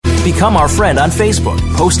Become our friend on Facebook.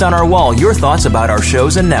 Post on our wall your thoughts about our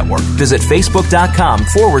shows and network. Visit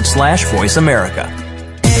facebook.com/Voice America.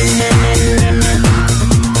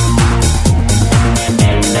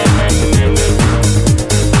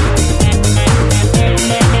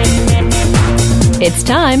 It's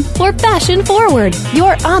time for Fashion Forward,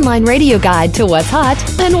 your online radio guide to what's hot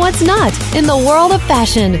and what's not in the world of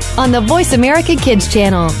fashion on the Voice America Kids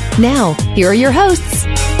channel. Now, here are your hosts.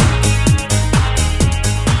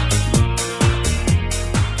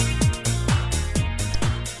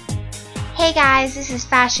 Hey guys, this is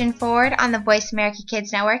Fashion Forward on the Voice America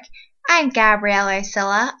Kids Network. I'm Gabrielle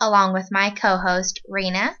Arcilla, along with my co-host,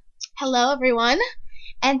 Rena. Hello, everyone.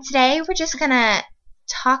 And today we're just going to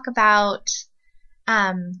talk about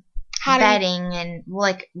bedding and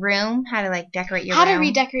room, how to decorate your room. How to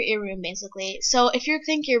redecorate your room, basically. So if you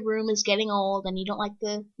think your room is getting old and you don't like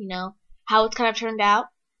the, how it's kind of turned out,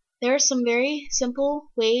 there are some very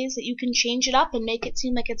simple ways that you can change it up and make it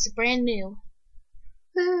seem like it's brand new.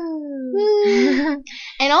 Woo.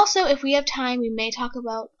 And also, if we have time, we may talk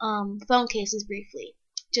about phone cases briefly,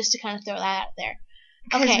 just to kind of throw that out there.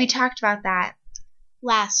 Because we talked about that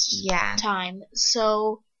last time.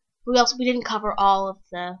 So we didn't cover all of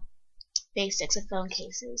the basics of phone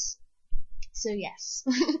cases. So yes.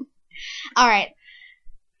 All right.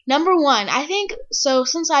 Number one, I think so.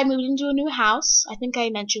 Since I moved into a new house, I think I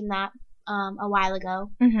mentioned that a while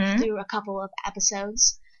ago through a couple of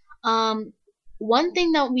episodes. One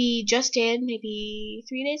thing that we just did, maybe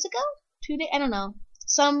 3 days ago, 2 days, I don't know,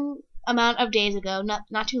 some amount of days ago,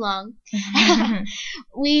 not too long.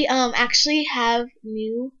 We actually have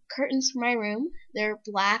new curtains for my room. They're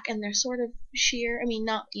black and they're sort of sheer. I mean,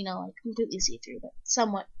 not completely see-through, but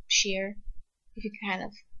somewhat sheer. If you can kind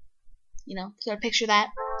of, sort of picture that.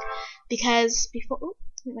 Because before,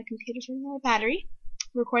 my computer's running out of battery.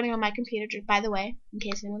 I'm recording on my computer, by the way, in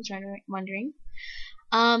case anyone's wondering.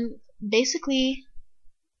 Basically,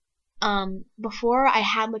 before I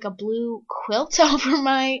had a blue quilt over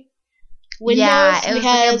my windows. Yeah, it was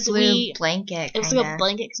because a blue blanket. It was a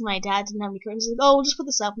blanket because my dad didn't have any curtains. He's like, oh, we'll just put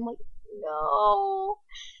this up. I'm like, no.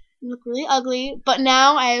 They look really ugly. But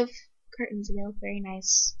now I have curtains and they look very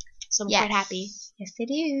nice. So I'm quite happy. Yes, they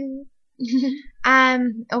do. I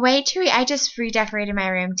just redecorated my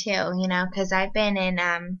room too, because I've been in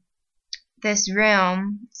this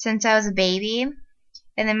room since I was a baby.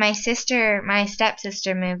 And then my stepsister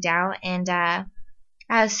moved out, and I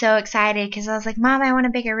was so excited because I was like, Mom, I want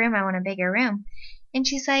a bigger room. And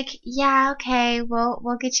she's like, yeah, okay,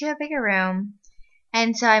 we'll get you a bigger room.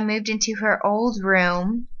 And so I moved into her old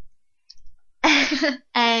room.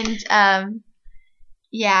 And,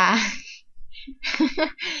 yeah.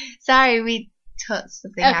 Sorry, we took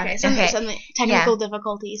something out. Okay, some technical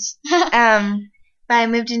difficulties. But I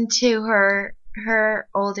moved into her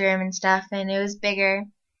old room and stuff, and it was bigger,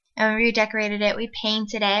 and we redecorated it. We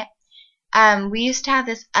painted it. We used to have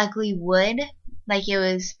this ugly wood,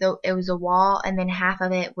 it was a wall, and then half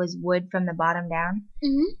of it was wood from the bottom down,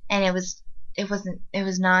 and it was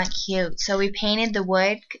not cute. So we painted the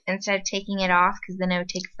wood instead of taking it off, because then it would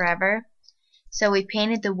take forever. So we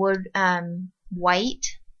painted the wood white.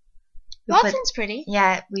 That sounds pretty.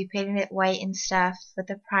 Yeah, we painted it white and stuff with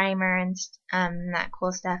the primer and that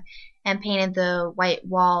cool stuff, and painted the white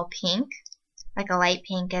wall pink, like a light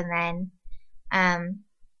pink, and then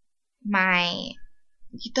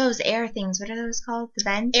those air things, what are those called? The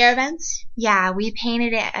vents? Air vents? Yeah, we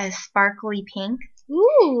painted it a sparkly pink.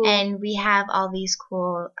 Ooh. And we have all these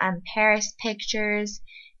cool Paris pictures,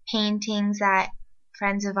 paintings that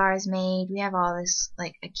friends of ours made. We have all this,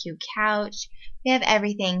 a cute couch. We have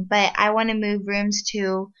everything, but I want to move rooms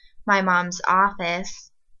to my mom's office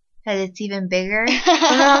because it's even bigger. But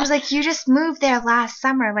my mom's like, you just moved there last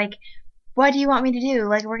summer. What do you want me to do?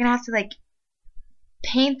 We're going to have to,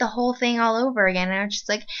 paint the whole thing all over again. And I was just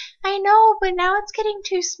like, I know, but now it's getting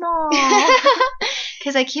too small.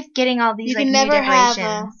 Because I keep getting all these, you can new never decorations.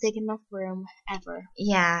 Have a big enough room, ever.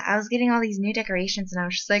 Yeah, I was getting all these new decorations, and I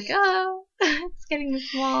was just like, oh, it's getting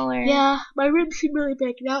smaller. Yeah, my room seemed really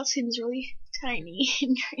big. Now it seems really tiny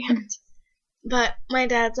and cramped. But my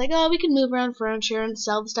dad's like, oh, we can move around furniture and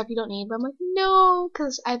sell the stuff you don't need. But I'm like, no,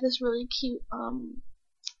 because I have this really cute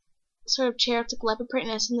sort of chair. It's leopard print,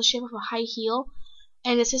 and it's in the shape of a high heel.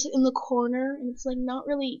 And it's just in the corner, and it's not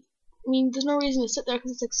really. I mean, there's no reason to sit there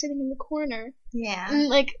because it's sitting in the corner. Yeah.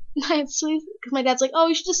 And because my dad's like, oh,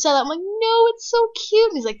 you should just sell that. I'm like, no, it's so cute.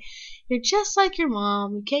 And he's like, you're just like your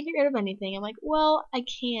mom. You can't get rid of anything. I'm like, well, I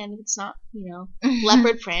can if it's not,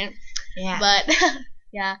 leopard print. Yeah. But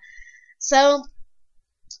yeah. So,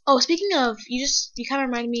 speaking of, you kind of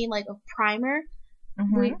reminded me of primer.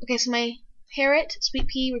 Mm-hmm. So my Parrot, Sweet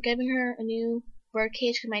Pea, we're giving her a new bird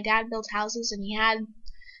cage because my dad built houses and he had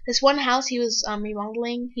this one house he was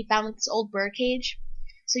remodeling. He found like this old bird cage.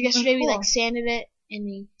 So yesterday we like sanded it and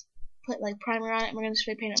we put like primer on it and we're gonna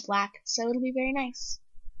spray paint it black. So it'll be very nice.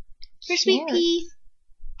 For Sweet Pea.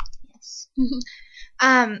 Yes.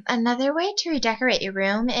 Another way to redecorate your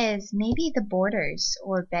room is maybe the borders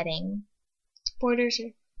or bedding. Borders are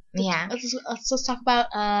yeah. Let's talk about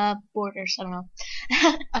borders. I don't know.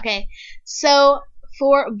 Okay, so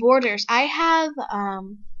for borders, I have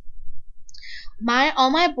all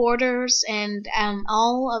my borders and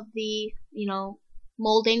all of the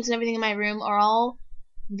moldings and everything in my room are all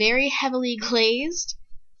very heavily glazed.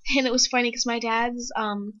 And it was funny because my dad's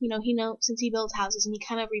since he builds houses and he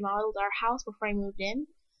kind of remodeled our house before I moved in.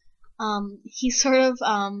 He's sort of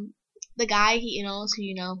the guy who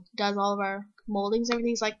does all of our moldings and everything.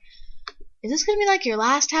 He's like, is this gonna be like your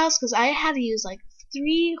last house? Because I had to use like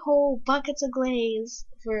 3 whole buckets of glaze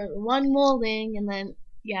for one molding, and then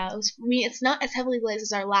it was for me. It's not as heavily glazed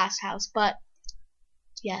as our last house, but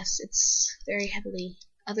yes, it's very heavily.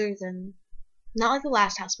 Other than not like the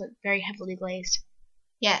last house, but very heavily glazed.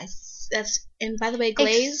 Yes. And by the way,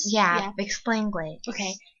 glaze. Yeah. Explain glaze.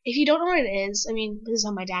 Okay. If you don't know what it is, I mean, this is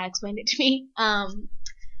how my dad explained it to me.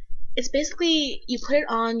 It's basically you put it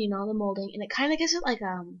on, the molding, and it kind of gives it like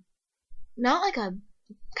not like kind of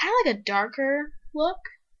like a darker look.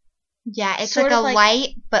 Yeah, it's sort like a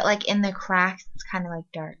white, but like in the cracks, it's kind of like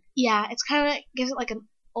dark. Yeah, it's kind of gives it like an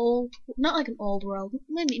old, not like an old world,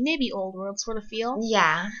 maybe old world sort of feel.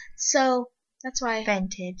 Yeah. So that's why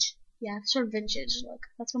vintage. Yeah, sort of vintage look.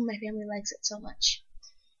 That's why my family likes it so much.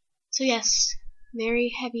 So yes, very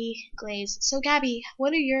heavy glaze. So Gabby,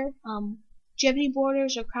 what are your do you have any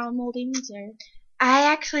borders or crown moldings or?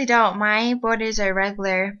 I actually don't. My borders are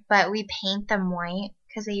regular, but we paint them white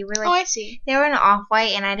because they were like. Oh, I see. They were an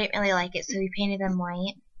off-white, and I didn't really like it, so we painted them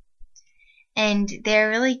white. And they're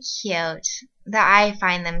really cute. I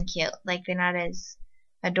find them cute. Like they're not as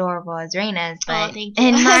adorable as Raina's, but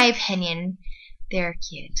in my opinion, they're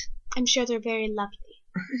cute. I'm sure they're very lovely.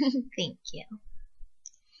 Thank you.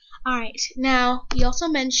 Alright, now, you also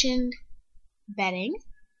mentioned bedding.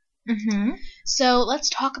 Mm-hmm. So, let's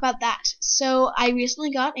talk about that. So, I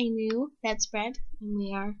recently got a new bedspread, and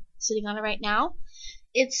we are sitting on it right now.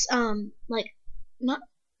 It's, I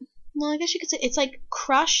guess you could say, it's like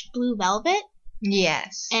crushed blue velvet.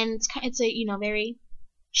 Yes. And it's a, very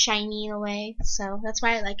shiny in a way, so that's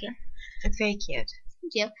why I like it. It's very cute.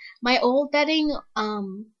 Thank you. My old bedding,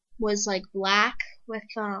 was like black with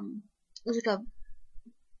it was like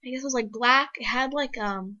it was like black. It had like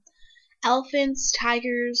elephants,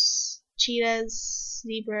 tigers, cheetahs,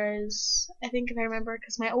 zebras. I think if I remember,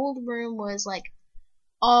 because my old room was like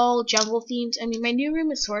all jungle themed. I mean, my new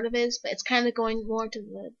room sort of is, but it's kind of going more to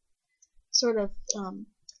the sort of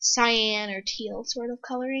cyan or teal sort of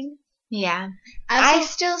coloring. Yeah. I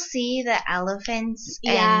still see the elephants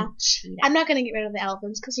and cheetah. I'm not gonna get rid of the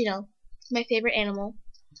elephants because it's my favorite animal.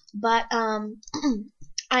 But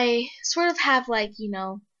I sort of have like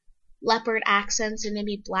leopard accents and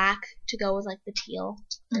maybe black to go with like the teal,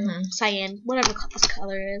 cyan, whatever this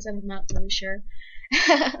color is. I'm not really sure.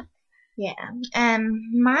 Yeah.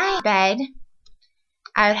 My bed,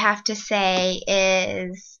 I would have to say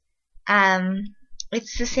is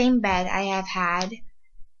it's the same bed I have had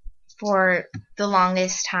for the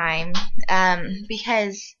longest time.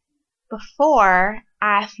 Because before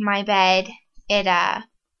my bed, it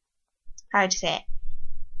how would you say it?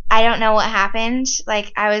 I don't know what happened.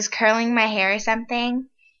 Like, I was curling my hair or something,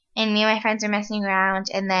 and me and my friends were messing around,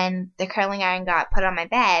 and then the curling iron got put on my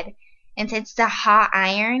bed. And since the hot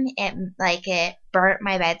iron, it burnt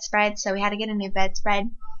my bedspread, so we had to get a new bedspread.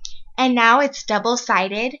 And now it's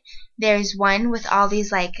double-sided. There's one with all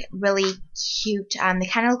these, like, really cute, they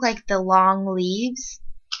kind of look like the long leaves,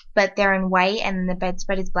 but they're in white, and the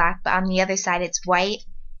bedspread is black. But on the other side, it's white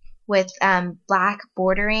with black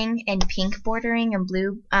bordering and pink bordering and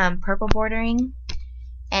blue, purple bordering,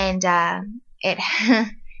 and it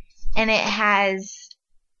and it has,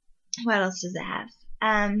 what else does it have?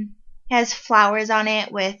 It has flowers on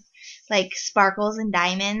it with like sparkles and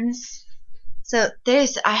diamonds. So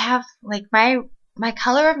I have like my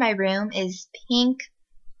color of my room is pink,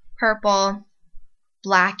 purple,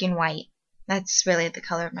 black, and white. That's really the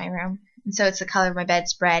color of my room, and so it's the color of my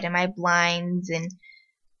bedspread and my blinds and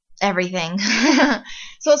everything.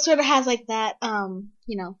 So it sort of has like that,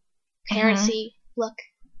 parrotsy look.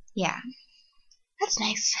 Yeah. That's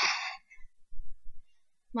nice.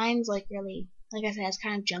 Mine's like really, like I said, it's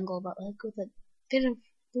kind of jungle, but like with a bit of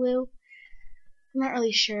blue. I'm not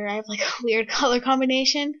really sure. I have like a weird color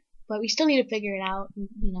combination, but we still need to figure it out,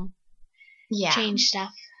 change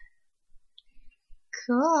stuff.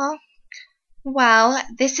 Cool. Well,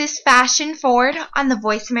 this is Fashion Forward on the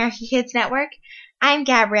Voice America Kids Network. I'm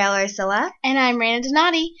Gabrielle Ursula. And I'm Raina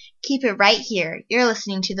Donati. Keep it right here. You're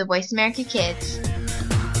listening to the Voice America Kids.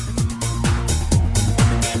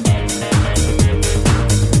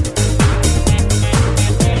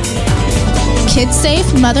 Kids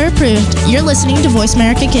safe, mother approved. You're listening to Voice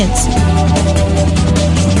America Kids.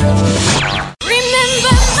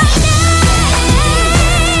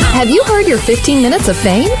 Have you heard your 15 minutes of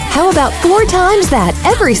fame? How about 4 times that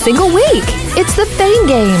every single week? It's the Fame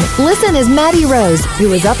Game. Listen as Maddie Rose,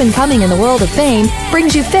 who is up and coming in the world of fame,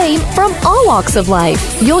 brings you fame from all walks of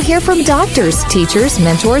life. You'll hear from doctors, teachers,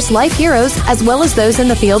 mentors, life heroes, as well as those in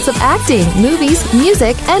the fields of acting, movies,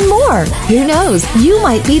 music, and more. Who knows? You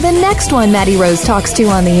might be the next one Maddie Rose talks to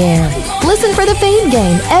on the air. Listen for the Fame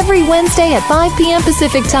Game every Wednesday at 5 p.m.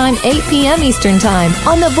 Pacific Time, 8 p.m. Eastern Time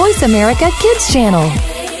on the Voice America Kids channel.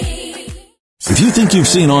 If you think you've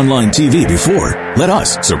seen online TV before, let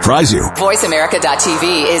us surprise you.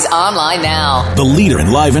 VoiceAmerica.tv is online now. The leader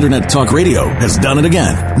in live internet talk radio has done it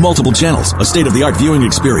again. Multiple channels, a state-of-the-art viewing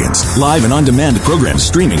experience, live and on-demand programs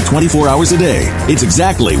streaming 24 hours a day. It's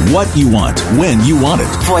exactly what you want, when you want it.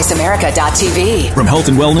 VoiceAmerica.tv. From health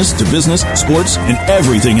and wellness to business, sports, and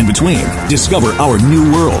everything in between. Discover our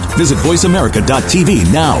new world. Visit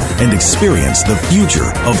VoiceAmerica.tv now and experience the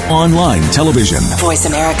future of online television.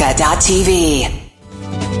 VoiceAmerica.tv.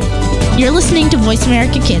 You're listening to Voice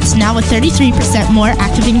America Kids, now with 33% more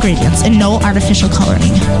active ingredients and no artificial coloring.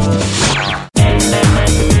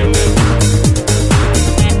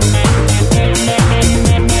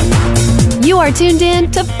 You are tuned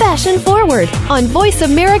in to Fashion Forward on Voice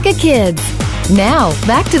America Kids. Now,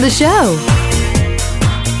 back to the show.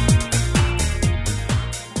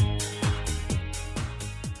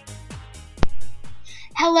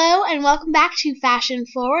 Hello and welcome back to Fashion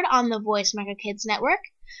Forward on the Voice America Kids Network.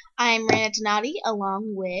 I'm Raina Donati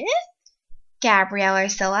along with Gabrielle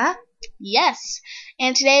Ursula. Yes,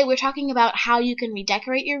 and today we're talking about how you can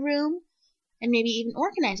redecorate your room and maybe even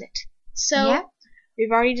organize it. So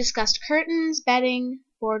We've already discussed curtains, bedding,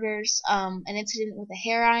 borders, an incident with a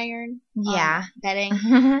hair iron, bedding.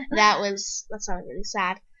 That sounded really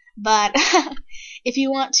sad. But if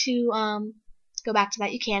you want to go back to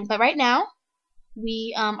that, you can. But right now,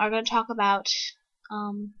 we are going to talk about,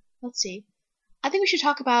 let's see. I think we should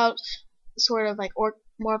talk about sort of like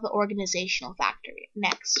more of the organizational factor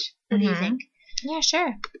next. What do you think? Yeah,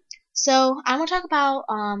 sure. So I want to talk about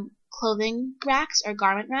clothing racks or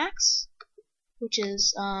garment racks, which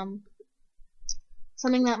is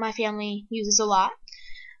something that my family uses a lot.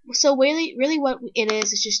 So really what it is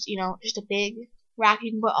just, just a big rack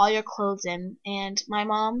you can put all your clothes in. And my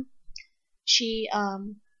mom, she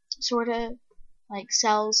sort of like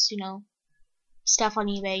sells, stuff on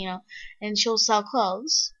eBay, and she'll sell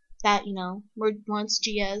clothes that, were once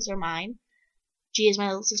Gia's or mine. Gia is my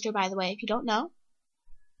little sister, by the way, if you don't know.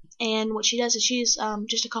 And what she does is she's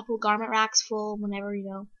just a couple garment racks full whenever,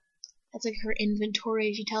 that's like her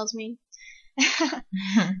inventory, she tells me.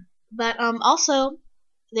 But also,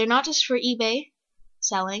 they're not just for eBay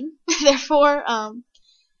selling. They're for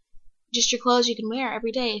just your clothes you can wear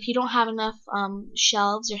every day. If you don't have enough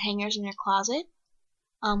shelves or hangers in your closet,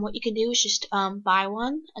 what you can do is just buy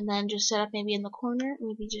one and then just set up maybe in the corner,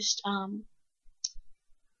 maybe just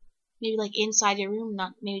maybe like inside your room,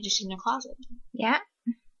 not maybe just in your closet. Yeah.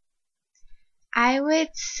 I would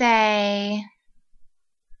say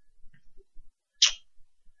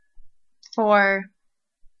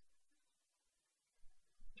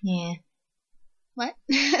What?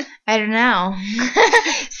 I don't know.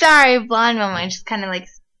 Sorry, blonde moment just kind of like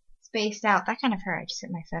spaced out. That kind of hurt. I just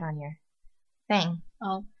hit my foot on your thing.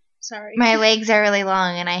 Oh, sorry. My legs are really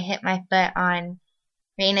long and I hit my foot on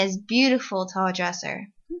Raina's beautiful tall dresser.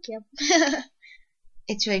 Thank you.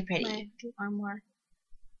 It's really pretty. My armoire.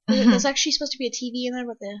 There's actually supposed to be a TV in there,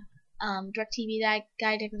 but the DirecTV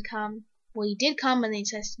guy didn't come. Well, he did come, and he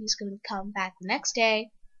says he's going to come back the next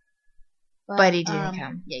day. But he didn't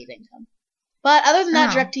come. Yeah, he didn't come. But other than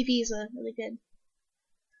that, DirecTV is a really good,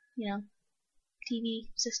 TV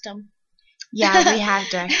system. Yeah, we have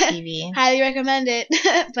DirecTV. Highly recommend it.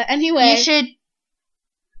 But anyway. You should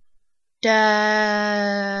what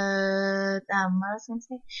was I going to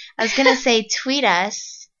say? I was going to say tweet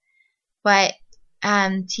us what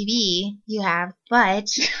TV you have, but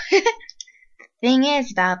thing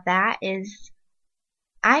is about that is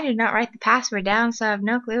I did not write the password down, so I have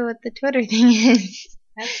no clue what the Twitter thing is.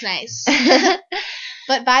 That's nice.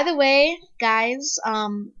 But by the way, guys,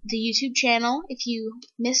 the YouTube channel, if you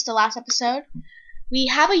missed the last episode, we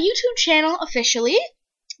have a YouTube channel officially.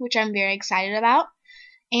 which I'm very excited about.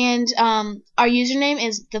 And our username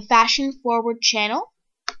is the Fashion Forward Channel.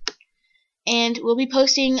 And we'll be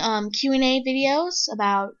posting Q&A videos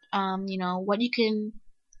about what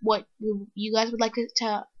you guys would like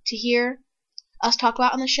to hear us talk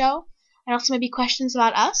about on the show, and also maybe questions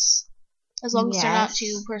about us, as long as they're not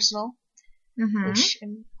too personal. Which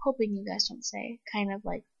I'm hoping you guys don't say, kind of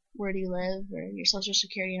like where do you live or your social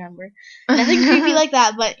security number. Nothing creepy like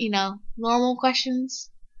that, but normal questions,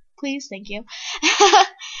 please, thank you.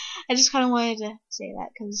 I just kind of wanted to say that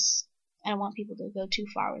because I don't want people to go too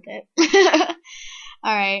far with it.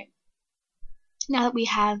 Alright, now that we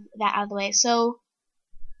have that out of the way, so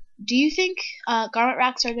do you think garment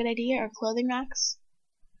racks are a good idea, or clothing racks?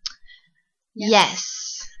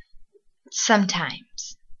 Yes.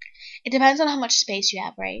 Sometimes. It depends on how much space you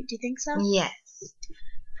have, right? Do you think so? Yes.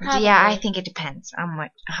 Probably. Yeah, I think it depends on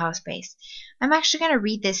how space. I'm actually going to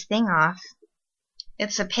read this thing off.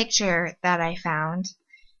 It's a picture that I found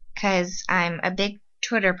because I'm a big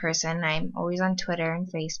Twitter person. I'm always on Twitter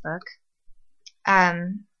and Facebook.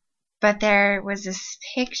 But there was this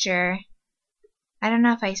picture. I don't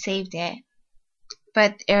know if I saved it.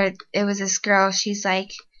 But it was this girl. She's like,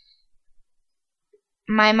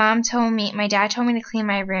 my dad told me to clean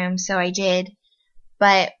my room, so I did.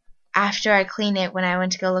 But after I cleaned it, when I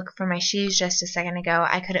went to go look for my shoes just a second ago,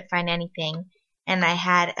 I couldn't find anything. And I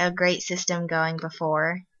had a great system going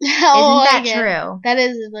before. Isn't that true? That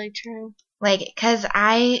is really true. Because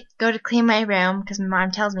I go to clean my room because my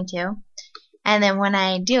mom tells me to. And then when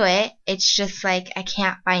I do it, it's just like I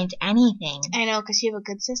can't find anything. I know, because you have a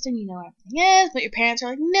good system, you know where everything is, but your parents are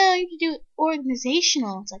like, no, you have to do it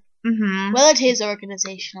organizational. It's like, well, it is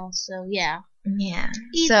organizational, so yeah. Yeah.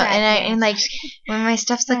 And when my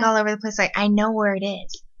stuff's all over the place, I know where it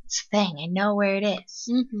is. It's a thing. I know where it is.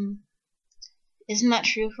 Isn't that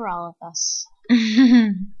true for all of us?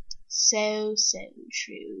 So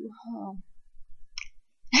true. Oh.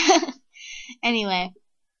 Anyway,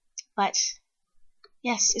 but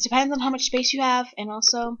yes, it depends on how much space you have, and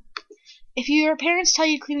also if your parents tell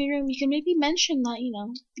you to clean your room, you can maybe mention that you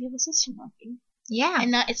have a system working. Yeah,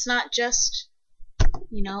 and it's not just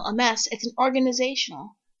a mess; it's an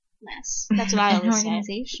organizational mess. That's what I always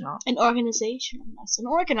say. An organizational mess, an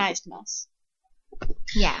organized mess.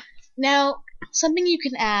 Yeah. Now, something you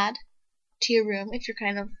can add to your room if you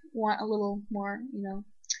kind of want a little more,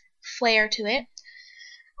 flair to it.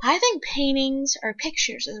 I think paintings or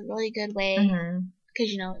pictures is a really good way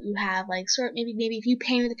because you have maybe if you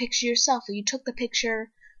painted the picture yourself or you took the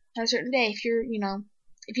picture on a certain day. If you're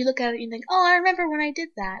if you look at it and you think, oh, I remember when I did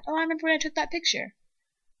that. Oh, I remember when I took that picture.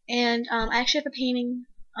 And I actually have a painting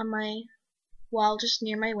on my wall just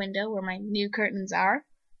near my window where my new curtains are.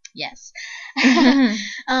 Yes.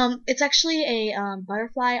 It's actually a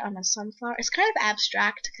butterfly on a sunflower. It's kind of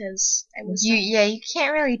abstract because you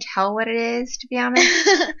can't really tell what it is, to be honest.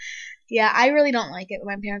 Yeah, I really don't like it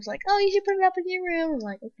when my parents are like, oh, you should put it up in your room. I'm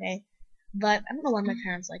like, okay. But I don't know why my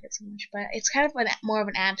parents like it so much. But it's kind of more of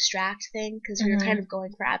an abstract thing because we were kind of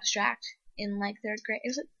going for abstract in third grade.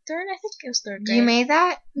 Was it third? I think it was third grade. You made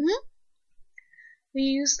that? We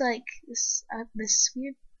used this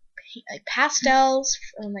weird pastels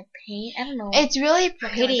and paint. I don't know. It's really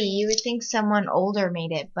pretty. You would think someone older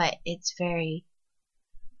made it, but it's very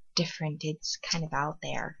different. It's kind of out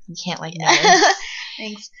there. You can't notice.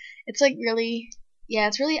 Thanks. It's really,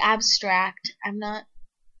 it's really abstract. I don't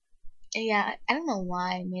know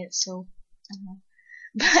why I made it so. I don't know.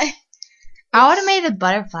 But I would have made the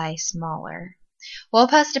butterfly smaller. We'll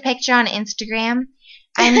post a picture on Instagram.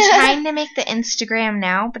 I'm trying to make the Instagram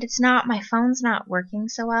now, but it's not. My phone's not working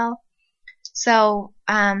so well. So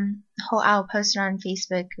I'll post it on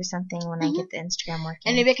Facebook or something when I get the Instagram working.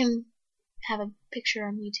 And maybe I can have a picture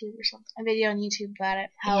on YouTube or something, a video on YouTube about it,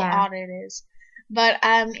 how odd it is. But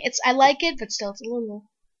I like it, but still, it's a little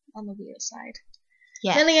on the weird side.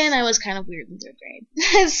 Yeah. Then again, I was kind of weird in third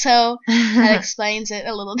grade, so that explains it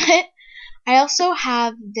a little bit. I also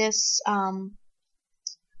have this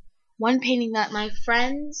one painting that my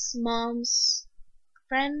friend's mom's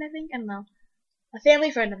friend, I think, I don't know, a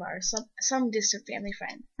family friend of ours, some distant family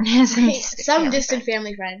friend,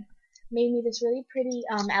 family friend, made me this really pretty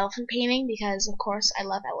elephant painting because, of course, I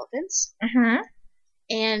love elephants.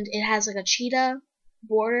 And it has a cheetah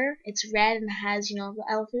border. It's red and it has, the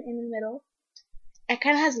elephant in the middle. It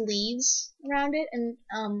kind of has leaves around it, and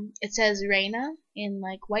it says Reina in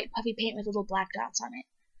white puffy paint with little black dots on it.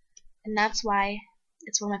 And that's why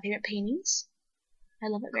it's one of my favorite paintings. I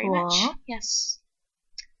love it very much. Yes.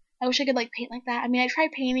 I wish I could paint like that. I mean, I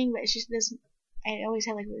tried painting, but it's just this. I always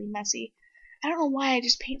have really messy. I don't know why I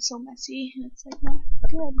just paint so messy, and it's not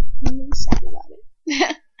good. I'm really sad about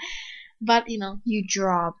it. But, You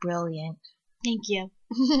draw brilliant. Thank you.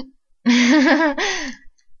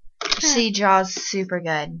 She draws super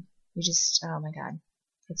good. You just, oh my god.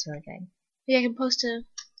 It's really good. Yeah, I can post a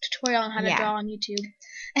tutorial on how to draw on YouTube.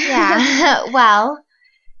 Yeah. Well,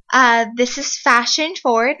 this is Fashion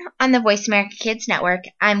Forward on the Voice America Kids Network.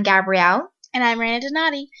 I'm Gabrielle. And I'm Raina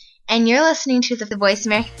Donati. And you're listening to the Voice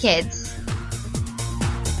America Kids.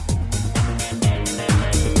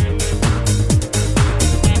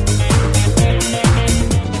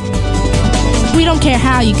 We don't care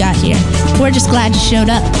how you got here. We're just glad you showed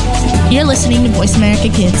up. You're listening to Voice America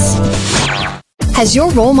Kids. Has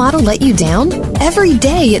your role model let you down? Every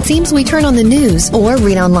day it seems we turn on the news or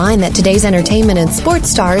read online that today's entertainment and sports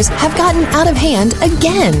stars have gotten out of hand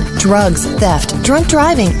again. Drugs, theft, drunk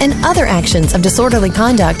driving, and other actions of disorderly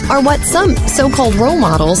conduct are what some so-called role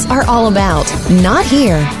models are all about. Not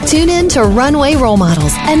here. Tune in to Runway Role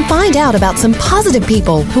Models and find out about some positive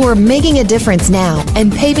people who are making a difference now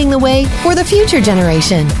and paving the way for the future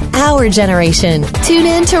generation. Our generation. Tune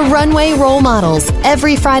in to Runway Role Models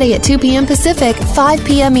every Friday at 2 p.m. Pacific, 5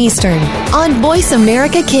 p.m. Eastern on Voice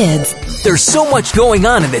America Kids. There's so much going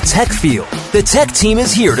on in the tech field. The tech team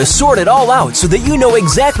is here to sort it all out so that you know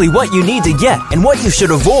exactly what you need to get and what you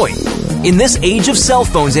should avoid. In this age of cell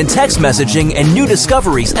phones and text messaging and new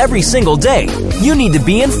discoveries every single day, you need to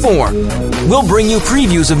be informed. We'll bring you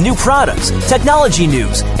previews of new products, technology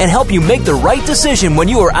news, and help you make the right decision when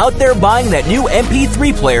you are out there buying that new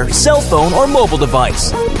MP3 player, cell phone, or mobile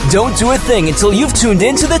device. Don't do a thing until you've tuned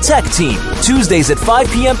into the Tech Team, Tuesdays at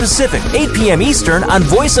 5 p.m. Pacific, 8 p.m. Eastern on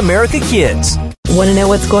Voice America Kids. Want to know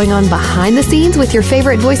what's going on behind the scenes with your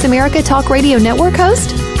favorite Voice America Talk Radio Network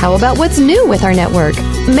host? How about what's new with our network?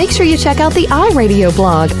 Make sure you check out the iRadio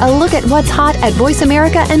blog, a look at what's hot at Voice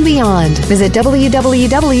America and beyond. Visit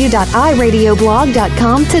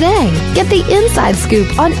www.iradioblog.com today. Get the inside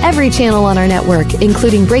scoop on every channel on our network,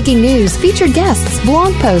 including breaking news, featured guests,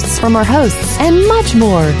 blog posts from our hosts, and much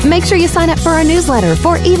more. Make sure you sign up for our newsletter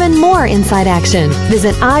for even more inside action.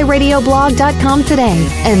 Visit iradioblog.com today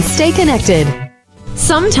and stay connected.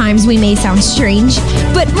 Sometimes we may sound strange,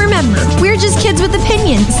 but remember, we're just kids with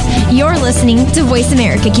opinions. You're listening to Voice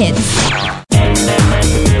America Kids.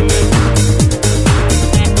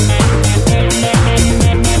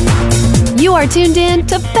 You are tuned in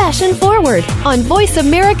to Fashion Forward on Voice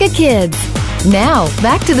America Kids. Now,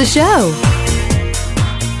 back to the show.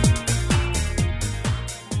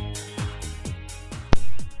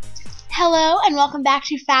 Hello, and welcome back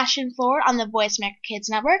to Fashion Forward on the Voice America Kids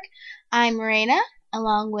Network. I'm Marina,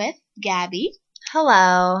 along with Gabby.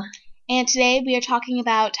 Hello. And today we are talking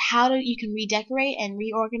about how you can redecorate and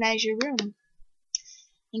reorganize your room.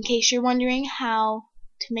 In case you're wondering how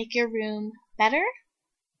to make your room better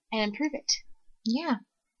and improve it. Yeah.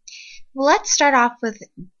 Well, let's start off with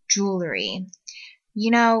jewelry.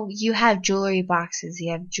 You know, you have jewelry boxes,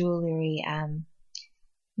 you have jewelry,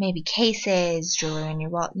 maybe cases, jewelry on your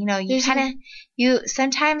wall. You know,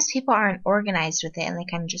 sometimes people aren't organized with it and they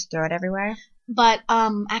kind of just throw it everywhere. But,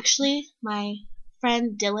 actually, my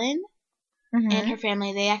friend Dylan and her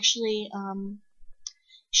family, they actually,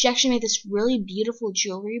 she actually made this really beautiful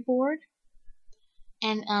jewelry board.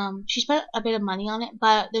 And, she spent a bit of money on it,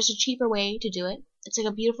 but there's a cheaper way to do it. It's like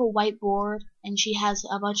a beautiful white board, and she has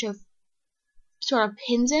a bunch of sort of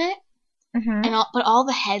pins in it. But all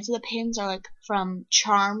the heads of the pins are like from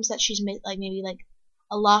charms that she's made, like maybe like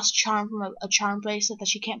a lost charm from a charm bracelet that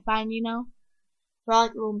she can't find, you know? They're all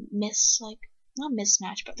like little not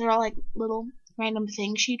mismatch, but they're all like little random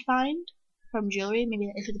things she'd find from jewelry, maybe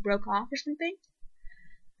if it broke off or something.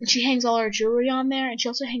 And she hangs all her jewelry on there, and she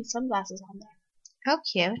also hangs sunglasses on there. How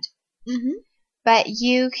cute. But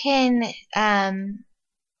you can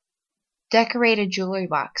decorate a jewelry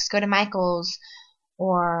box. Go to Michael's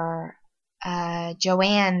or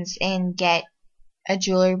Joann's and get a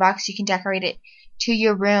jewelry box. You can decorate it to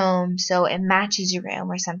your room so it matches your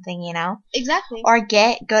room or something, you know? Exactly. Or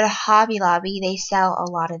go to Hobby Lobby. They sell a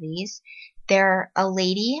lot of these. They're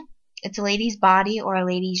it's a lady's body or a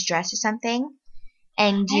lady's dress or something.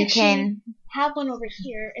 And you can have one over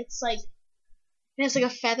here. It has like a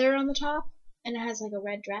feather on the top and it has like a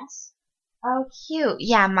red dress. Oh, cute.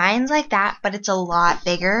 Yeah, mine's like that, but it's a lot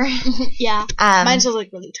bigger. Yeah. Mine's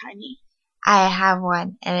like really tiny. I have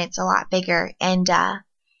one, and it's a lot bigger. And I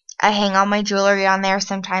hang all my jewelry on there.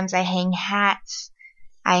 Sometimes I hang hats.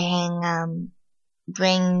 I hang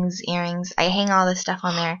rings, earrings. I hang all this stuff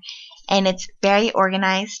on there. And it's very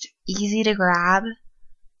organized, easy to grab.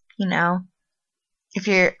 You know, if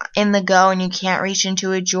you're in the go and you can't reach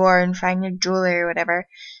into a drawer and find your jewelry or whatever,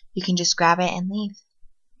 you can just grab it and leave.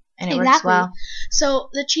 and it works well. So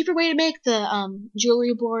the cheaper way to make the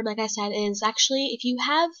jewelry board, like I said, is actually if you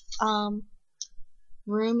have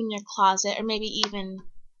room in your closet, or maybe even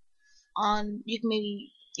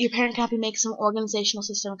your parent can help you make some organizational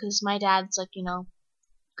system, because my dad's like,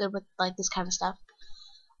 good with like this kind of stuff.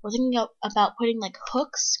 We're thinking about putting like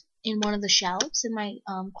hooks in one of the shelves in my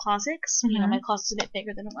closet. My closet's a bit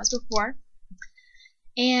bigger than it was before.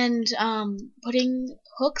 And putting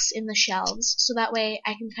hooks in the shelves, so that way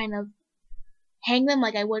I can kind of hang them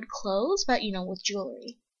like I would clothes, but with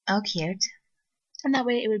jewelry. Oh, cute. And that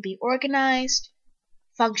way it would be organized,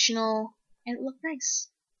 functional, and it would look nice.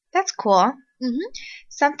 That's cool. Mm-hmm.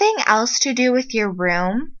 Something else to do with your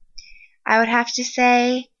room, I would have to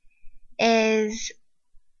say, is...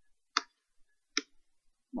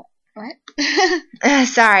 What?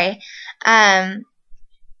 Sorry.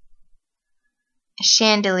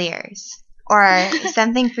 Chandeliers. Or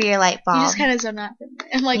something for your light bulb. You just kind of zone out.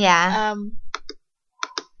 I'm like, yeah.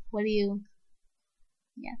 What do you...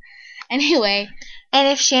 Yeah. Anyway. And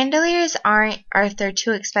if chandeliers or if they're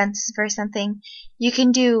too expensive or something, you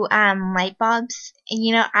can do light bulbs.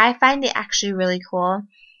 And I find it actually really cool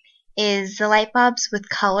is the light bulbs with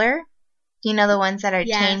color. The ones that are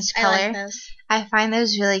changed color. I like those. I find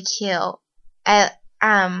those really cute.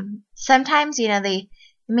 Sometimes they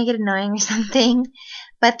make it annoying or something,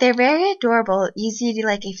 but they're very adorable. Easy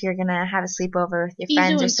to if you're gonna have a sleepover with your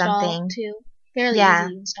friends or something. Too. Fairly easy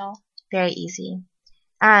to install. Very easy.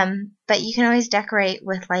 But you can always decorate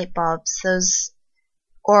with light bulbs,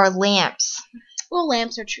 or lamps. Well,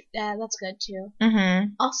 lamps are that's good too.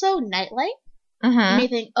 Mm-hmm. Also, nightlight. Mm-hmm. You may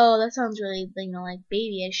think, oh, that sounds really like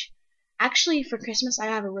babyish. Actually, for Christmas, I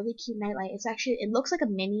have a really cute nightlight. It looks like a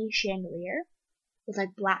mini chandelier with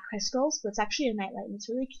black crystals, but it's actually a nightlight, and it's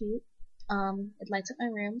really cute. It lights up my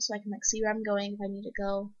room, so I can see where I'm going if I need to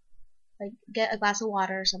go, get a glass of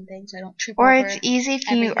water or something, so I don't trip over. Or it's easy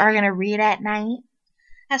if you are gonna read at night.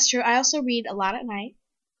 That's true. I also read a lot at night,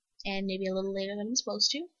 and maybe a little later than I'm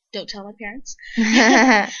supposed to. Don't tell my parents.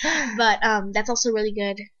 But that's also really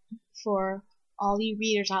good for all you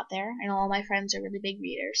readers out there. I know all my friends are really big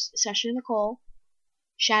readers, especially Nicole.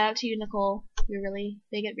 Shout out to you, Nicole. You're really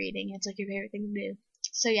big at reading. It's your favorite thing to do.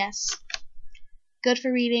 So yes, good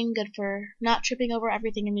for reading, good for not tripping over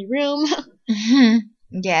everything in your room.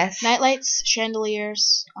 Yes. Nightlights,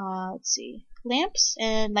 chandeliers, lamps,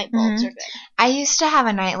 and light bulbs are good. I used to have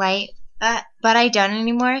a nightlight, but I don't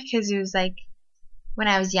anymore because it was when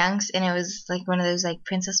I was young, and it was one of those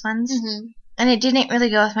princess ones. Mm-hmm. And it didn't really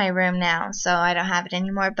go with my room now, so I don't have it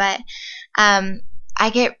anymore. But I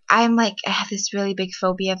have this really big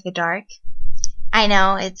phobia of the dark. I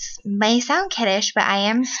know may sound kiddish, but I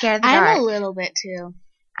am scared of the dark. I'm a little bit too.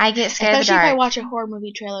 I get scared of the dark. Especially if I watch a horror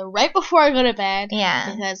movie trailer right before I go to bed.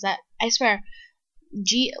 Yeah. Because I swear,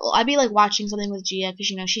 I'd be watching something with Gia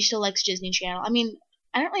because she still likes Disney Channel. I mean,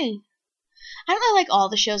 I don't really like all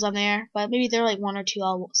the shows on there, but maybe there are one or two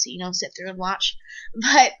I'll sit through and watch.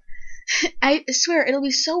 But I swear it'll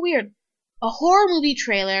be so weird. A horror movie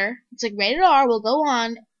trailer, it's rated R, will go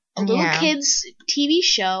on a little kids TV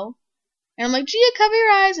show, and I'm like, Gia, cover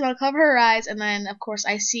your eyes, and I'll cover her eyes, and then of course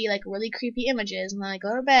I see really creepy images, and then I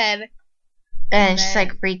go to bed, and it's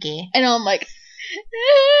just freaky. And I'm like,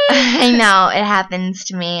 I know, it happens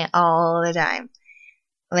to me all the time.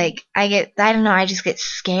 I just get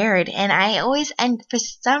scared, and for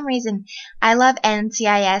some reason, I love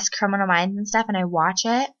NCIS, Criminal Minds and stuff, and I watch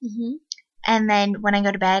it, and then when I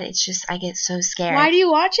go to bed, it's just, I get so scared. Why do you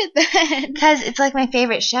watch it then? Because it's my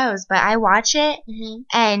favorite shows, but I watch it,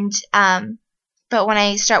 and, but when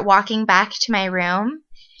I start walking back to my room,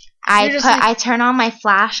 I turn on my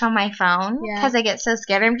flash on my phone, because I get so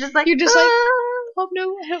scared, I'm just you're just oh no,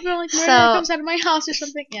 I hope no murder comes out of my house or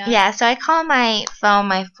something. Yeah, so I call my phone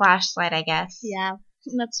my flashlight, I guess. Yeah,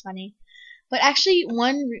 that's funny. But actually,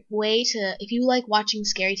 one way if you like watching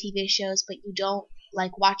scary TV shows, but you don't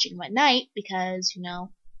like watching them at night because,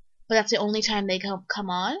 but that's the only time they come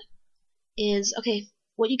on, is,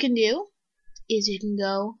 what you can do is you can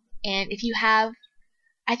go, and if you have,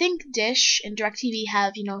 I think Dish and DirecTV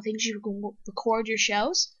have, things you can record your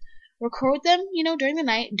shows. Record them, during the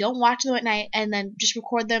night. Don't watch them at night, and then just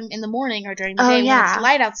record them in the morning or during the day when it's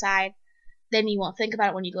light outside. Then you won't think about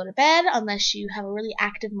it when you go to bed, unless you have a really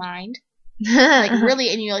active mind, really,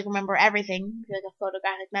 and you remember everything, a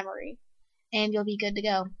photographic memory, and you'll be good to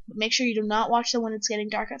go. But make sure you do not watch them when it's getting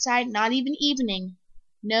dark outside, not even evening.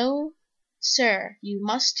 No, sir, you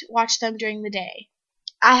must watch them during the day.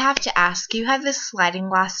 I have to ask, you have this sliding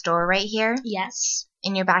glass door right here? Yes.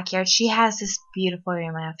 In your backyard. She has this beautiful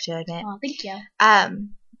room, I have to admit. Oh, thank you.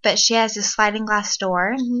 But she has this sliding glass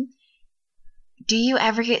door. Mm-hmm. do you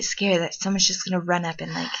ever get scared that someone's just gonna run up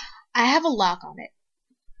and like? I have a lock on it.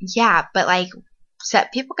 Yeah, but like, so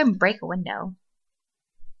people can break a window.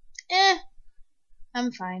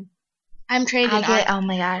 I'm fine. I'm trained oh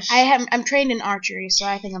my gosh. I'm trained in archery, so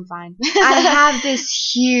I think I'm fine. I have this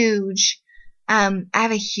huge, I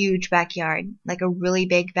have a huge backyard, like a really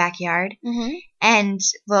big backyard. Mm-hmm. And,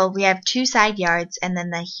 well, we have 2 side yards and then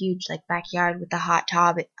the huge, like, backyard with the hot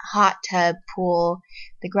tub, pool,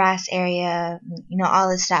 the grass area, all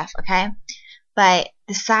this stuff, okay? But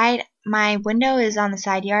my window is on the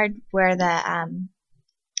side yard where the,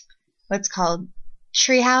 what's called,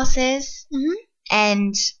 tree house is. Mm-hmm.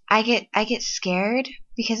 And I get scared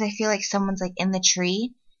because I feel like someone's like in the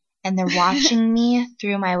tree and they're watching me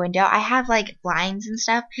through my window. I have like blinds and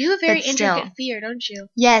stuff. You have a very intricate fear, don't you?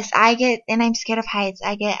 Yes, and I'm scared of heights.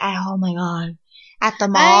 Oh my god. At the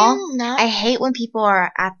mall, I hate when people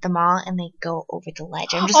are at the mall and they go over the ledge.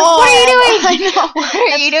 I'm just like, what are you doing? I know. What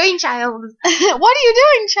are you doing, child? What are you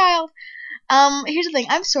doing, child? Here's the thing.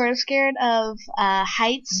 I'm sort of scared of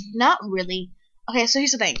heights. Not really. Okay, so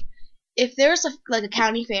here's the thing. If there's a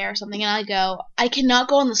county fair or something and I cannot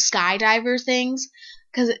go on the skydiver things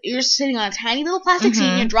because you're sitting on a tiny little plastic seat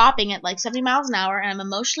and you're dropping at like 70 miles an hour, and I'm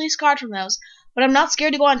emotionally scarred from those. But I'm not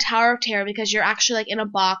scared to go on Tower of Terror because you're actually like in a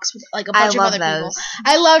box with like a bunch of other people.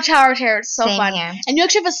 I love Tower of Terror. It's so fun. Here. And you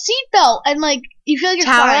actually have a seatbelt and like you feel like you're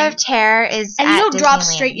flying. Tower of Terror is and at you don't drop Disneyland.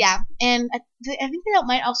 straight. Yeah, and I think they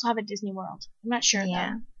might also have a Disney World. I'm not sure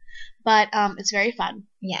though. But it's very fun.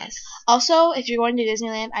 Yes. Also, if you're going to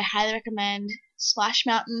Disneyland, I highly recommend Splash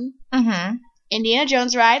Mountain, Indiana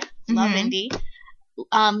Jones ride, love Indy,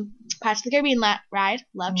 Pirates of the Caribbean ride,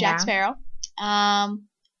 love Jack Sparrow.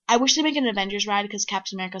 I wish they'd make an Avengers ride because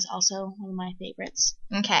Captain America is also one of my favorites.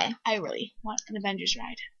 Okay. I really want an Avengers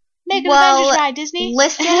ride. Make an Avengers ride, Disney.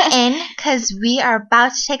 Listen in because we are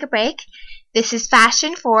about to take a break. This is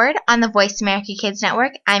Fashion Forward on the Voice America Kids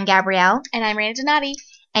Network. I'm Gabrielle. And I'm Raina Donati.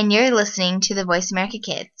 And you're listening to the Voice America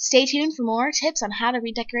Kids. Stay tuned for more tips on how to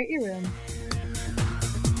redecorate your room.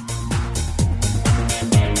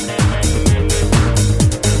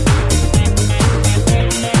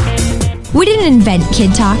 We didn't invent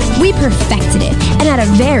Kid Talk, we perfected it, and at a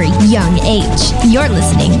very young age. You're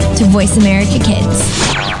listening to Voice America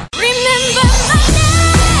Kids.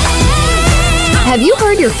 Have you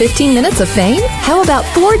heard your 15 minutes of fame? How about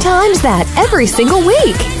 4 times that every single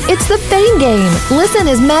week? It's the Fame Game. Listen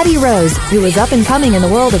as Maddie Rose, who is up and coming in the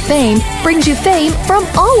world of fame, brings you fame from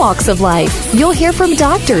all walks of life. You'll hear from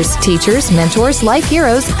doctors, teachers, mentors, life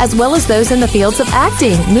heroes, as well as those in the fields of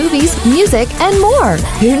acting, movies, music, and more.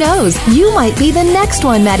 Who knows? You might be the next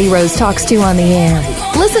one Maddie Rose talks to on the air.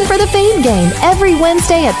 Listen for the Fame Game every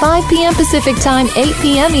Wednesday at 5 p.m. Pacific Time, 8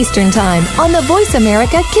 p.m. Eastern Time on the Voice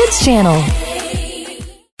America Kids channel.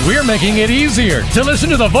 We're making it easier to listen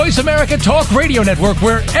to the Voice America Talk Radio Network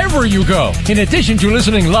wherever you go. In addition to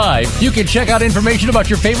listening live, you can check out information about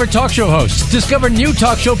your favorite talk show hosts, discover new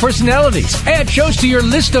talk show personalities, add shows to your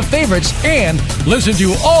list of favorites, and listen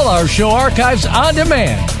to all our show archives on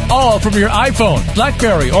demand. All from your iPhone,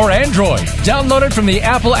 BlackBerry, or Android. Download it from the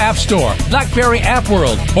Apple App Store, BlackBerry App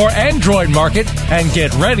World, or Android Market, and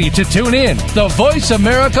get ready to tune in. The Voice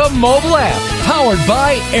America mobile app, powered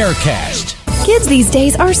by Aircast. Kids these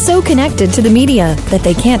days are so connected to the media that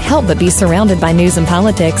they can't help but be surrounded by news and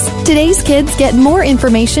politics. Today's kids get more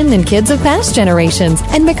information than kids of past generations,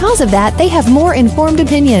 and because of that, they have more informed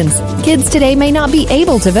opinions. Kids today may not be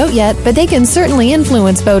able to vote yet, but they can certainly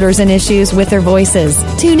influence voters and issues with their voices.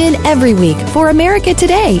 Tune in every week for America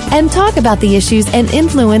Today and talk about the issues and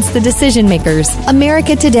influence the decision makers.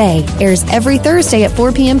 America Today airs every Thursday at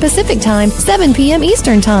 4 p.m. Pacific Time, 7 p.m.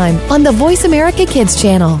 Eastern Time on the Voice America Kids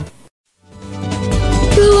channel.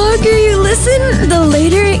 The longer you listen, the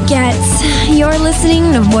later it gets. You're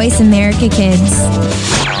listening to Voice America Kids.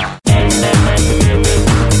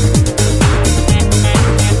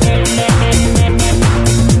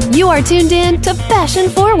 You are tuned in to Fashion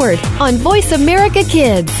Forward on Voice America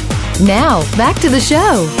Kids. Now, back to the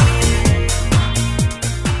show.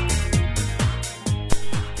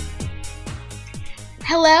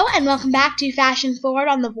 Hello and welcome back to Fashion Forward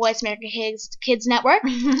on the Voice America Kids Network.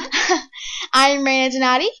 I'm Raina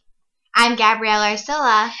Donati. I'm Gabrielle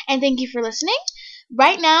Arcilla. And thank you for listening.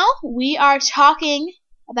 Right now, we are talking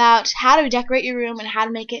about how to decorate your room and how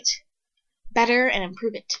to make it better and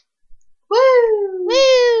improve it. Woo!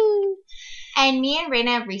 Woo! And me and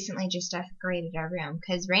Raina recently just decorated our room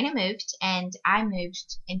because Raina moved and I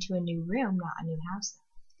moved into a new room, not a new house.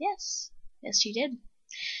 Yes. Yes, she did.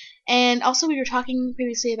 And also we were talking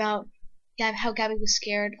previously about how Gabby was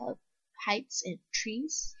scared of heights and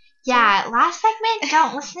trees. Yeah, last segment,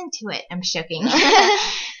 don't listen to it. I'm joking.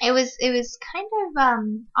 It was kind of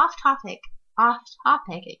off topic,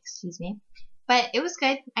 excuse me. But it was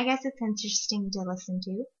good. I guess it's interesting to listen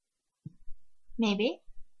to. Maybe.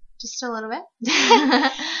 Just a little bit.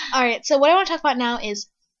 Alright, so what I want to talk about now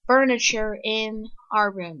is furniture in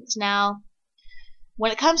our rooms. Now,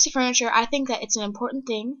 when it comes to furniture, I think that it's an important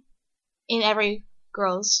thing in every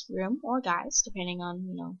girl's room, or guys, depending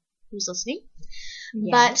on, who's listening.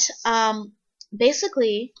 Yes. But,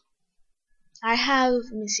 basically, I have,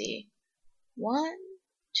 let me see,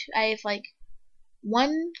 I have,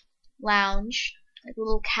 one lounge, a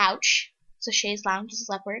little couch. It's a chaise lounge. It's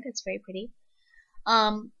a leopard. It's very pretty.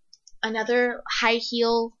 Another high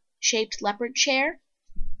heel shaped leopard chair.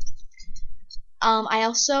 I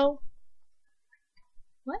also,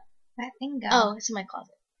 what? That thing go? Oh, it's in my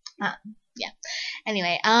closet. Yeah.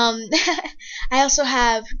 Anyway, I also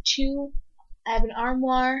have I have an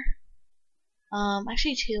armoire,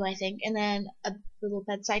 actually two, I think, and then a little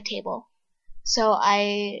bedside table. So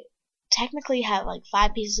I technically have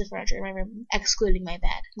 5 pieces of furniture in my room, excluding my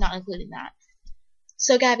bed, not including that.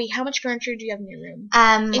 So Gabby, how much furniture do you have in your room?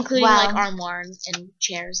 Including armoire and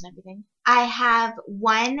chairs and everything. I have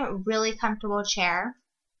one really comfortable chair.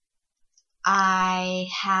 I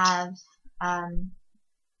have I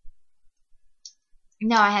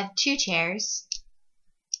have 2 chairs.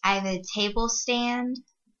 I have a table stand.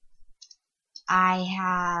 I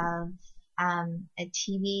have a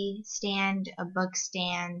TV stand, a book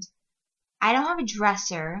stand. I don't have a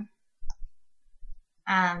dresser.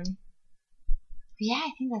 Yeah,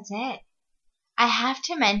 I think that's it. I have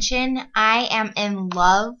to mention, I am in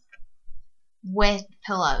love with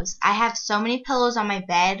pillows. I have so many pillows on my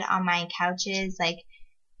bed, on my couches.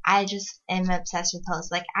 I just am obsessed with pillows.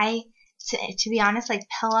 To be honest,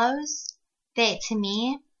 pillows, to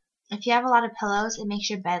me, if you have a lot of pillows, it makes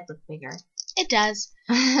your bed look bigger. It does.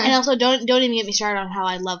 And also, don't even get me started on how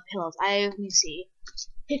I love pillows. Let me see,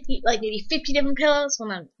 50, maybe 50 different pillows. Well,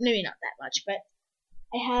 no, maybe not that much, but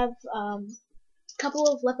I have a couple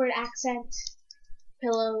of leopard accent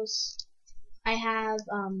pillows. I have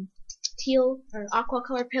teal or aqua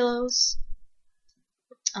color pillows.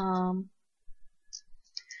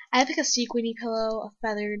 I have a sequiny pillow, a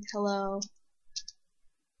feathered pillow,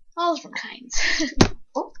 all different kinds.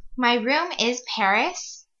 Oh, my room is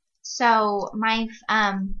Paris, so I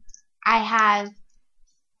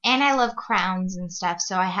love crowns and stuff.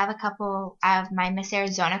 So I have my Miss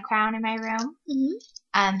Arizona crown in my room,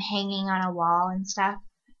 hanging on a wall and stuff.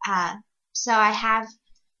 So I have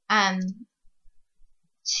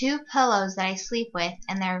 2 pillows that I sleep with,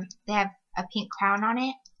 and they have a pink crown on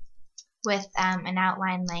it with an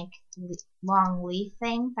outline long leaf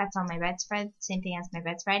thing that's on my bedspread, same thing as my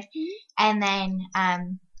bedspread. And then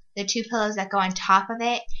the 2 pillows that go on top of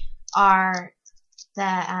it are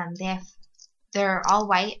they're all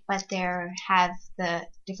white, but they have the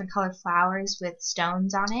different colored flowers with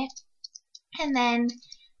stones on it. And then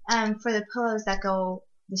for the pillows the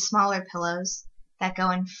smaller pillows that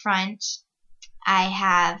go in front, I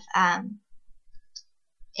have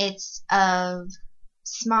it's a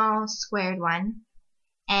small squared one,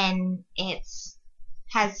 and it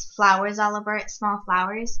has flowers all over it, small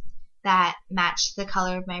flowers that match the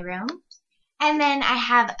color of my room. And then I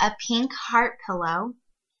have a pink heart pillow,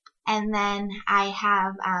 and then I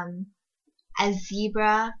have a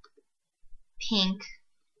zebra pink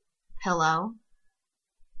pillow.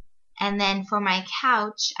 And then for my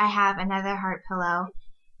couch, I have another heart pillow,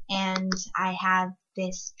 and I have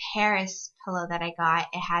this Paris pillow that I got.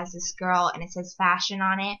 It has this girl, and it says fashion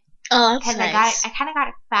on it. Oh, that's nice. I kind of got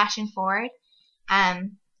it fashion forward.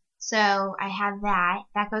 So I have that.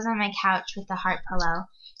 That goes on my couch with the heart pillow.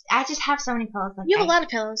 I just have so many pillows. You have a lot of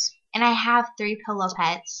pillows. And I have 3 pillow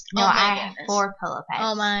pets. No, I have 4 pillow pets.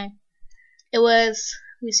 Oh my. It was,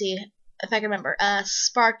 let me see if I can remember,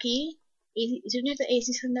 Sparky. Didn't you have the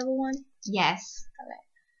AC7 one? Yes. Okay.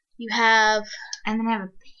 You have... And then I have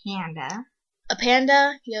a panda. A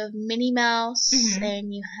panda, you have Minnie Mouse,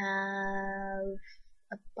 and you have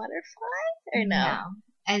a butterfly? Or no?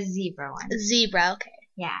 A zebra one. A zebra, okay.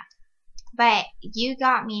 Yeah. But you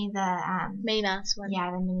got me the Minnie Mouse one.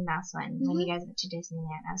 Yeah, the Minnie Mouse one when you guys went to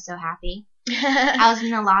Disneyland. I was so happy. I was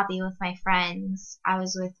in the lobby with my friends. I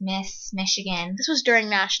was with Miss Michigan. This was during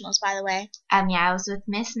Nationals, by the way. Yeah, I was with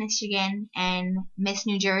Miss Michigan and Miss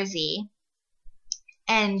New Jersey.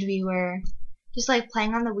 And we were just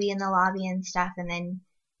playing on the Wii in the lobby and stuff, and then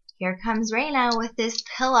here comes Raina with this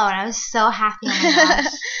pillow, and I was so happy. Oh my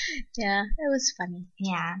gosh. Yeah, it was funny.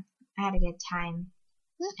 Yeah, I had a good time.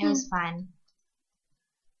 It was fun.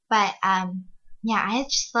 But Yeah, I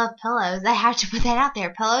just love pillows. I have to put that out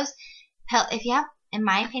there. Pillows, if you have, in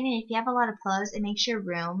my opinion, if you have a lot of pillows, it makes your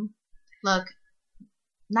room look,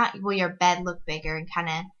 your bed look bigger and kind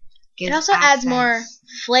of gives It also accents. adds more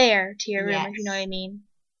flair to your room, Yes. if you know what I mean.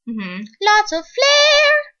 Mm-hmm. Lots of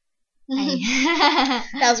flair!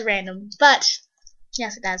 That was random, but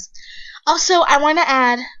yes, it does. Also, I want to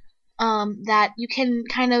add that you can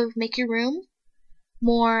kind of make your room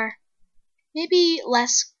more, maybe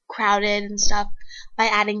less crowded and stuff by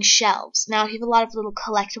adding shelves. Now, if you have a lot of little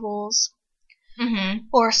collectibles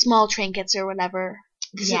or small trinkets or whatever,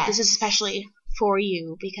 this is especially for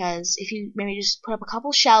you, because if you maybe just put up a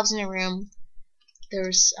couple shelves in your room,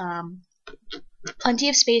 there's plenty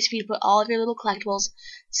of space for you to put all of your little collectibles.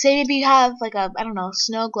 Say maybe you have like a, I don't know,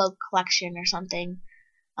 snow globe collection or something,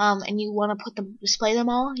 and you want to display them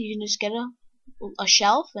all, you can just get a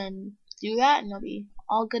shelf and do that, and it'll be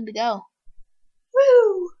all good to go.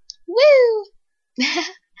 Woo! Woo!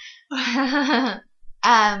 I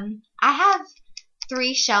have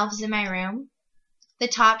 3 shelves in my room. The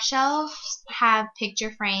top shelves have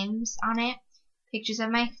picture frames on it, pictures of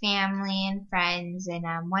my family and friends and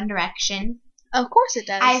One Direction. Of course it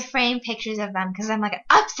does. I frame pictures of them because I'm like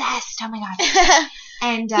obsessed. Oh my god!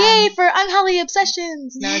 And yay for unhealthy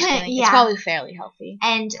obsessions. No, just kidding. Yeah. It's probably fairly healthy.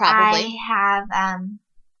 And probably.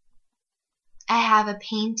 I have a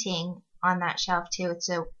painting on that shelf too. It's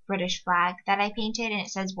a British flag that I painted, and it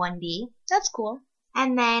says 1D. That's cool.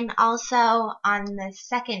 And then also on the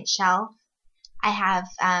second shelf, I have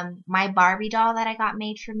my Barbie doll that I got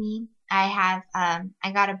made for me. I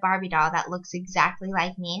got a Barbie doll that looks exactly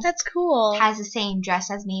like me. That's cool. Has the same dress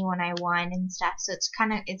as me when I won and stuff. So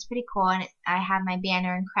it's pretty cool. And I have my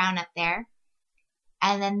banner and crown up there.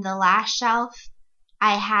 And then the last shelf,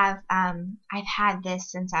 I have I've had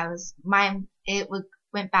this since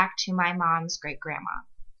went back to my mom's great grandma.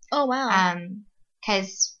 Oh wow.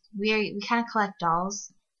 Because we kind of collect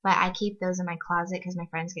dolls. But I keep those in my closet because my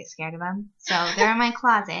friends get scared of them. So they're in my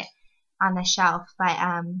closet on the shelf. But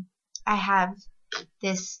I have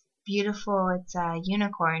this beautiful, it's a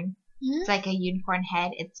unicorn. Mm-hmm. It's like a unicorn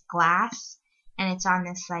head. It's glass. And it's on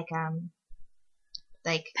this like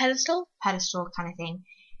pedestal kind of thing.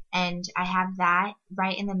 And I have that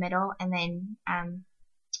right in the middle. And then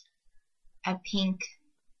a pink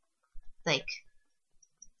like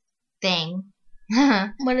thing.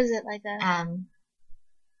 What is it like that?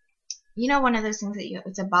 You know, one of those things that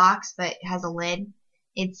it's a box, but it has a lid.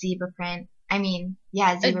 It's zebra print. I mean,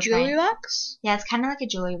 yeah, zebra print. A jewelry box? Yeah, it's kind of like a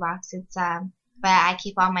jewelry box. It's but I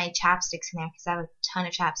keep all my chapsticks in there because I have a ton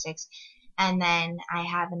of chapsticks. And then I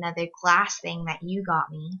have another glass thing that you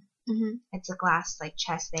got me. Mm-hmm. It's a glass like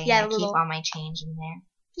chest thing. Yeah, I keep all my change in there.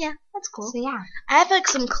 Yeah, that's cool. So yeah, I have like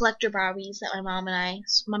some collector Barbies that my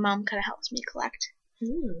mom kind of helps me collect.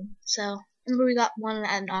 Ooh. So I remember we got one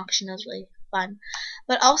at an auction. It was really fun.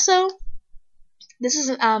 But also, this is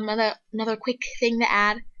another quick thing to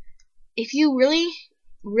add. If you really,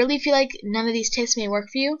 really feel like none of these tips may work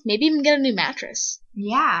for you, maybe even get a new mattress.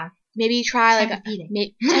 Yeah. Maybe try like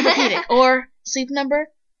Tempur-Pedic or Sleep Number.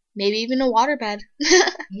 Maybe even a waterbed.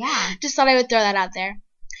 Yeah. Just thought I would throw that out there.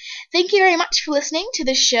 Thank you very much for listening to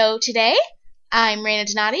the show today. I'm Raina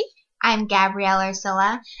Donati. I'm Gabrielle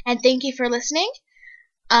Ursula. And thank you for listening.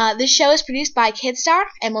 This show is produced by Kidstar,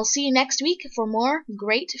 and we'll see you next week for more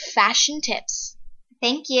great fashion tips.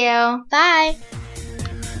 Thank you. Bye.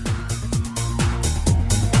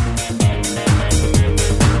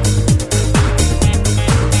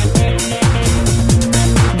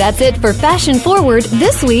 That's it for Fashion Forward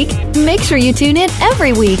this week. Make sure you tune in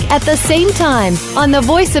every week at the same time on the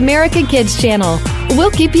Voice America Kids channel. We'll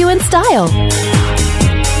keep you in style.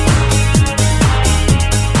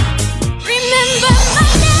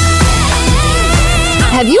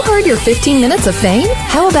 Have you heard your 15 minutes of fame?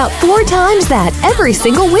 How about 4 times that every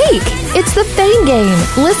single week? It's the Fame Game.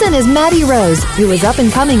 Listen as Maddie Rose, who is up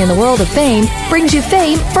and coming in the world of fame, brings you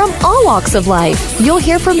fame from all walks of life. You'll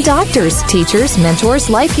hear from doctors, teachers,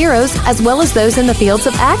 mentors, life heroes, as well as those in the fields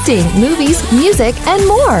of acting, movies, music, and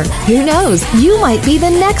more. Who knows? You might be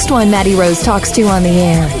the next one Maddie Rose talks to on the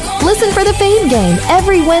air. Listen for the Fame Game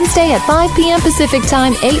every Wednesday at 5 p.m. Pacific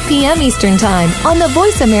Time, 8 p.m. Eastern Time on the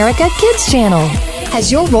Voice America Kids channel. Has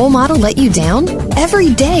your role model let you down?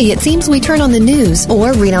 Every day, it seems we turn on the news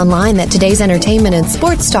or read online that today's entertainment and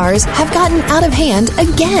sports stars have gotten out of hand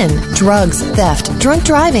again. Drugs, theft, drunk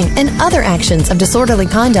driving, and other actions of disorderly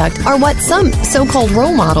conduct are what some so-called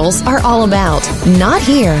role models are all about. Not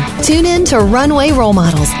here. Tune in to Runway Role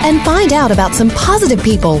Models and find out about some positive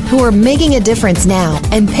people who are making a difference now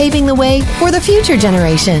and paving the way for the future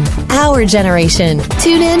generation. our generation.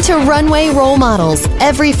 Tune in to Runway Role Models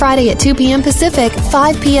every Friday at 2 p.m. Pacific,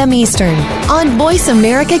 5 p.m. Eastern on Voice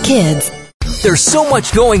America Kids. There's so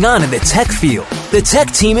much going on in the tech field. The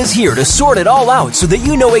tech team is here to sort it all out so that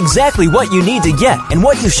you know exactly what you need to get and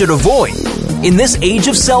what you should avoid. In this age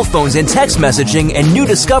of cell phones and text messaging and new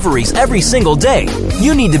discoveries every single day,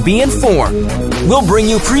 you need to be informed. We'll bring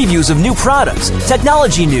you previews of new products,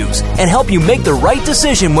 technology news, and help you make the right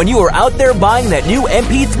decision when you are out there buying that new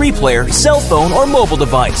MP3 player, cell phone, or mobile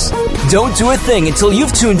device. Don't do a thing until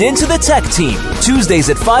you've tuned into the tech team. Tuesdays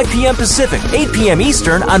at 5 p.m. Pacific, 8 p.m.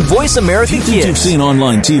 Eastern on Voice America Kids. If you think you've seen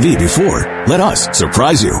online TV before, let us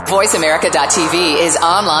surprise you. VoiceAmerica.tv is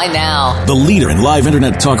online now. The leader in live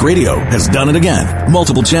internet talk radio has done it again.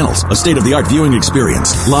 Multiple channels, a state-of-the-art viewing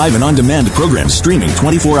experience, live and on-demand programs streaming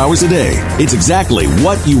 24 hours a day. It's exactly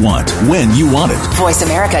what you want, when you want it.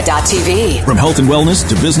 VoiceAmerica.tv. From health and wellness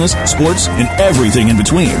to business, sports, and everything in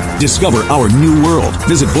between. Discover our new world.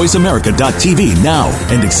 Visit VoiceAmerica.tv now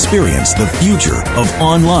and experience the future of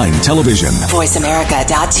online television.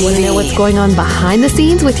 VoiceAmerica.tv. Want to know what's going on behind the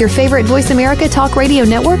scenes with your favorite Voice America Talk Radio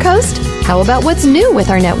Network host? How about what's new with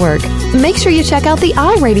our network? Make sure you check out the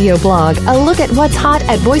iRadio blog, a look at what's hot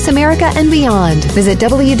at Voice America and beyond. Visit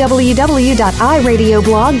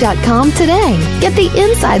www.iradioblog.com today. Get the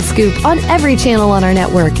inside scoop on every channel on our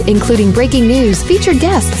network, including breaking news, featured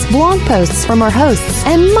guests, blog posts from our hosts,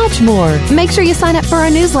 and much more. Make sure you sign up for our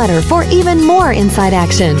newsletter for even more inside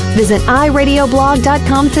action. Visit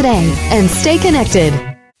iradioblog.com today and stay connected.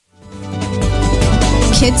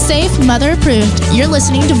 Kids safe, mother approved. You're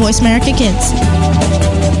listening to Voice America Kids.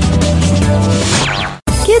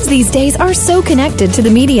 Kids these days are so connected to the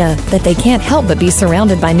media that they can't help but be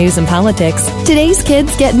surrounded by news and politics. Today's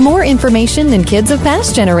kids get more information than kids of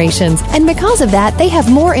past generations, and because of that, they have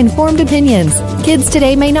more informed opinions. Kids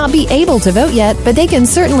today may not be able to vote yet, but they can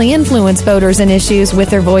certainly influence voters and issues with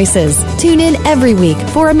their voices. Tune in every week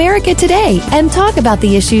for America Today and talk about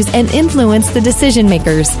the issues and influence the decision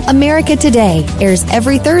makers. America Today airs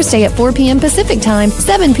every Thursday at 4 p.m. Pacific Time,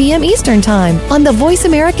 7 p.m. Eastern Time on the Voice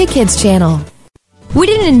America Kids channel. We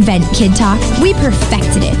didn't invent Kid Talk, we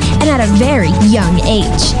perfected it, and at a very young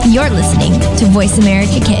age. You're listening to Voice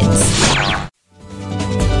America Kids.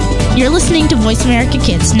 You're listening to Voice America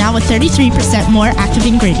Kids, now with 33% more active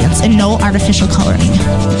ingredients and no artificial coloring.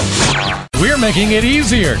 We're making it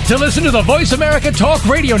easier to listen to the Voice America Talk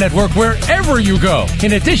Radio Network wherever you go.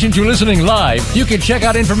 In addition to listening live, you can check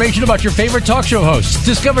out information about your favorite talk show hosts,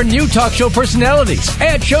 discover new talk show personalities,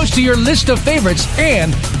 add shows to your list of favorites,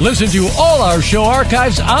 and listen to all our show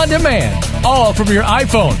archives on demand. All from your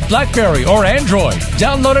iPhone, BlackBerry, or Android.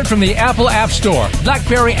 Download it from the Apple App Store,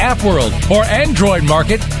 BlackBerry App World, or Android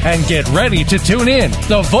Market, and get ready to tune in.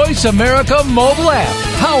 The Voice America mobile app,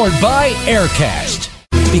 powered by Aircast.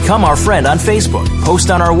 Become our friend on Facebook. Post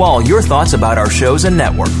on our wall your thoughts about our shows and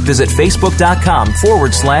network. Visit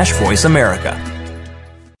Facebook.com/Voice America.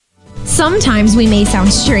 Sometimes we may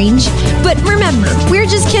sound strange, but remember, we're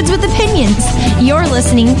just kids with opinions. You're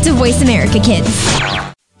listening to Voice America Kids.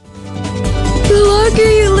 The longer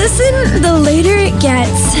you listen, the later it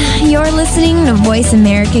gets. You're listening to Voice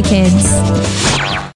America Kids.